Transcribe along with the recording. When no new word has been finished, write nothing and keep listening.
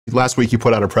Last week, you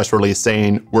put out a press release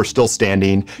saying, "We're still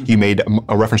standing." You made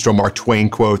a reference to a Mark Twain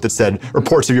quote that said,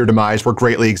 "Reports of your demise were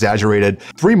greatly exaggerated."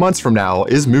 3 months from now,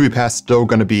 is MoviePass still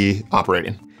going to be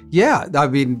operating? Yeah, I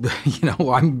mean,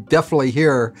 I'm definitely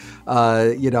here.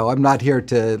 I'm not here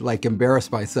to like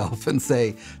embarrass myself and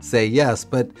say yes,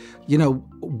 but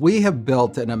we have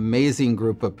built an amazing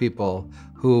group of people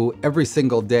who every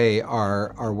single day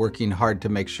are working hard to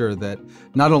make sure that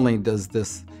not only does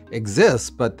this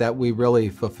exist, but that we really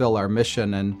fulfill our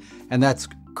mission, and that's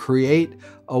create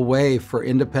a way for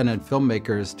independent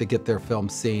filmmakers to get their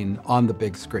films seen on the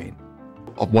big screen.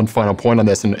 One final point on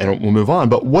this, and we'll move on,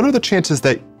 but what are the chances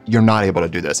that you're not able to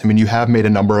do this? I mean, you have made a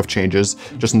number of changes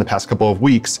just in the past couple of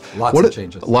weeks. Lots of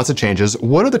changes. Lots of changes.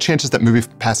 What are the chances that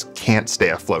MoviePass can't stay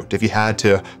afloat if you had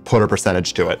to put a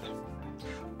percentage to it?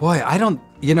 Boy,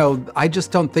 I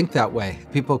just don't think that way.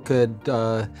 People could,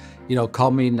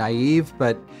 call me naive,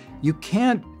 but you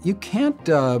can't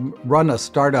run a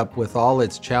startup with all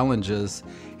its challenges.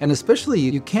 And especially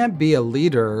you can't be a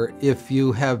leader if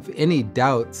you have any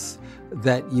doubts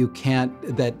that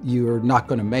you're not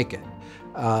going to make it.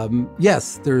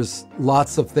 Yes, there's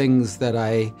lots of things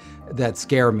that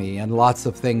scare me, and lots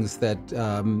of things that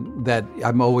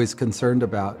I'm always concerned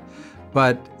about.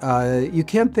 But you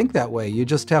can't think that way. You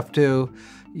just have to,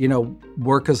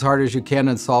 work as hard as you can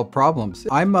and solve problems.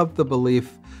 I'm of the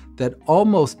belief that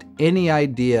almost any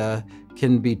idea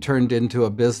can be turned into a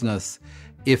business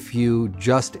if you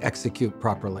just execute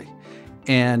properly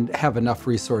and have enough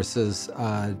resources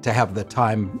to have the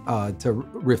time to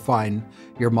refine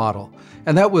your model.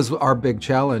 And that was our big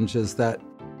challenge, is that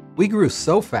we grew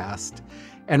so fast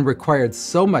and required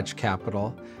so much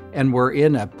capital, and we're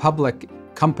in a public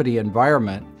company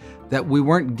environment that we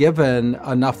weren't given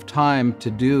enough time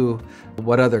to do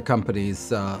what other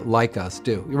companies like us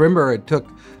do. Remember, it took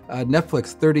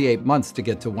Netflix 38 months to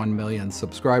get to 1 million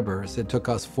subscribers. It took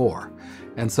us 4.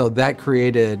 And so that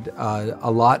created a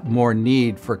lot more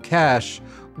need for cash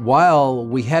while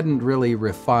we hadn't really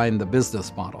refined the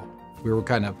business model. We were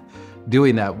kind of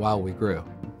doing that while we grew.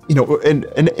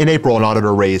 In April, an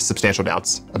auditor raised substantial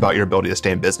doubts about your ability to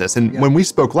stay in business. And when we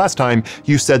spoke last time,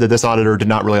 you said that this auditor did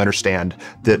not really understand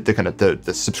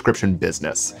the subscription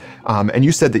business. And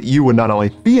you said that you would not only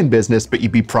be in business, but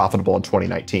you'd be profitable in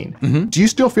 2019. Mm-hmm. Do you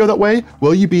still feel that way?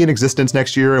 Will you be in existence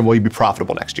next year, and will you be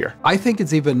profitable next year? I think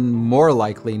it's even more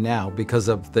likely now because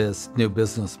of this new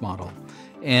business model.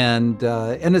 And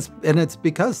it's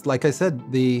because, like I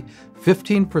said, the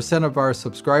 15% of our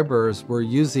subscribers were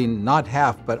using not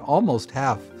half, but almost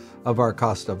half of our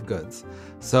cost of goods.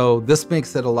 So this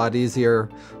makes it a lot easier.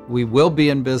 We will be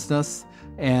in business,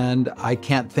 and I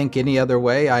can't think any other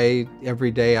way. Every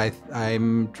day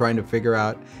I'm trying to figure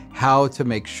out how to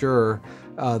make sure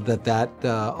that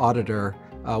auditor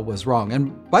was wrong.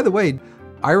 And by the way,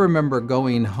 I remember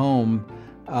going home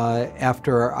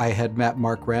after I had met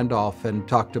Mark Randolph and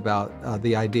talked about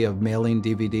the idea of mailing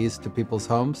DVDs to people's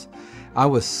homes. I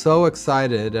was so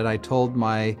excited, and I told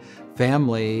my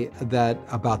family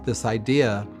about this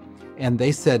idea, and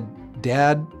they said,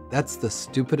 "Dad, that's the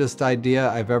stupidest idea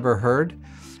I've ever heard."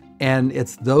 And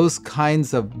it's those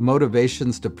kinds of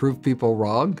motivations to prove people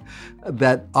wrong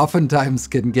that oftentimes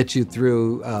can get you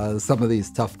through some of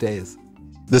these tough days.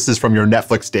 This is from your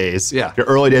Netflix days, your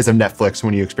early days of Netflix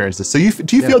when you experienced this. So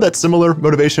do you feel that similar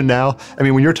motivation now? I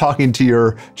mean, when you're talking to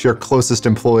your closest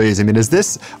employees, I mean,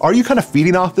 are you kind of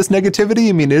feeding off this negativity?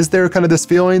 I mean, is there kind of this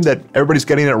feeling that everybody's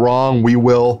getting it wrong? We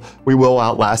will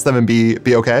outlast them and be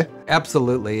okay?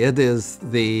 Absolutely. It is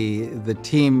the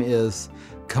team is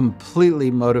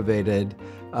completely motivated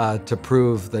to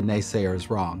prove the naysayers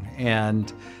wrong.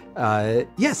 And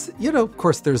yes, of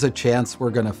course, there's a chance we're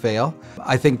going to fail.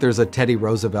 I think there's a Teddy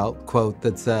Roosevelt quote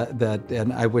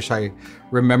and I wish I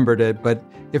remembered it, but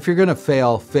if you're going to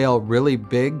fail really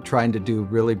big, trying to do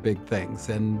really big things.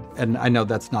 And I know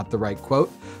that's not the right quote,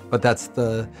 but that's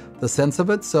the sense of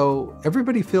it. So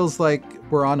everybody feels like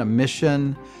we're on a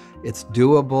mission. It's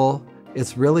doable.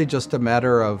 It's really just a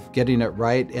matter of getting it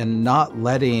right and not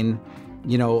letting,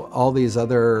 all these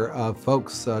other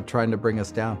folks trying to bring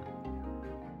us down.